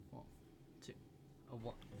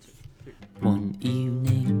One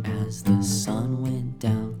evening as the sun went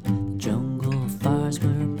down, the jungle fires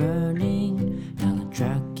were burning. Down the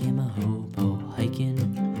track came a hobo hiking,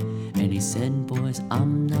 and he said, "Boys,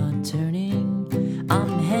 I'm not turning.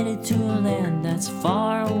 I'm headed to a land that's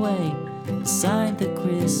far away, beside the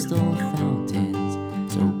crystal fountains.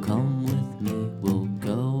 So come with me, we'll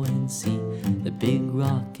go and see the big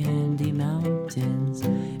rock candy mountains.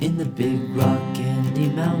 In the big rock candy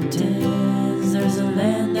mountains, there's a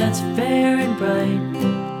land that's fair and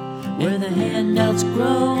bright, where the handouts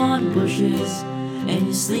grow on bushes, and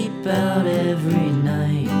you sleep out every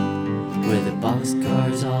night, where the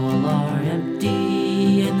boxcars all are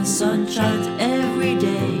empty, and the sun shines every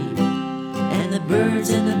day, and the birds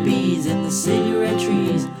and the bees and the cigarette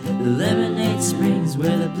trees, the lemonade springs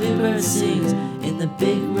where the bluebird sings. In the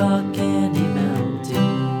big rock candy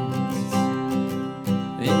mountains,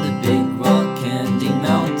 in the big rock candy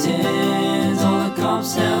mountains, all the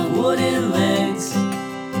cops have wooden legs,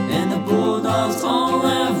 and the bulldogs all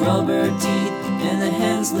have rubber teeth, and the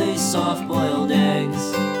hens lay soft-boiled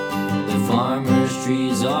eggs. The farmers'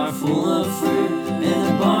 trees are full of fruit, and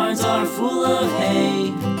the barns are full of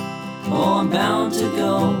hay. Oh, I'm bound to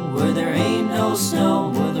go where there ain't no snow,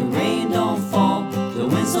 where the rain don't fall, the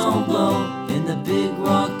winds don't blow. In the big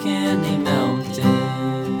rock candy mountains,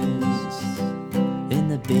 in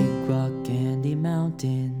the big rock candy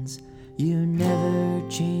mountains, you never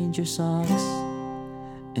change your socks,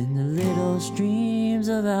 and the little streams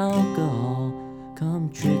of alcohol come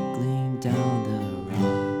trickling down the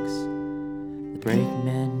rocks. The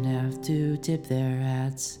brakemen have to tip their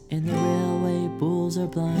hats, and the railway bulls are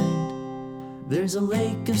blind. There's a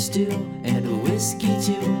lake of stew and a whiskey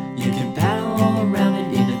too. You can paddle all around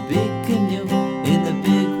it in a big canoe. In the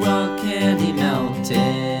big rock candy mountains,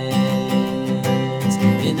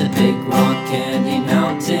 in the big rock candy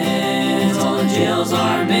mountains, all the jails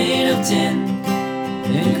are made of tin,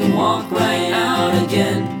 and you can walk right out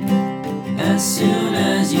again as soon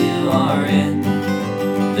as you are in.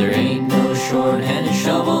 There ain't no short-handed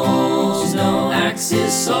shovels, no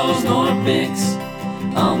axes, saws, nor picks.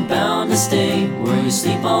 I'm bound to stay where you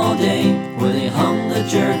sleep all day, where they hung the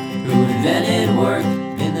jerk who invented work.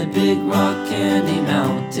 In the big rock candy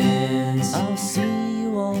mountains, I'll see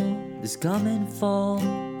you all this coming fall,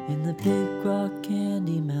 in the big rock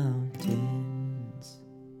candy mountains.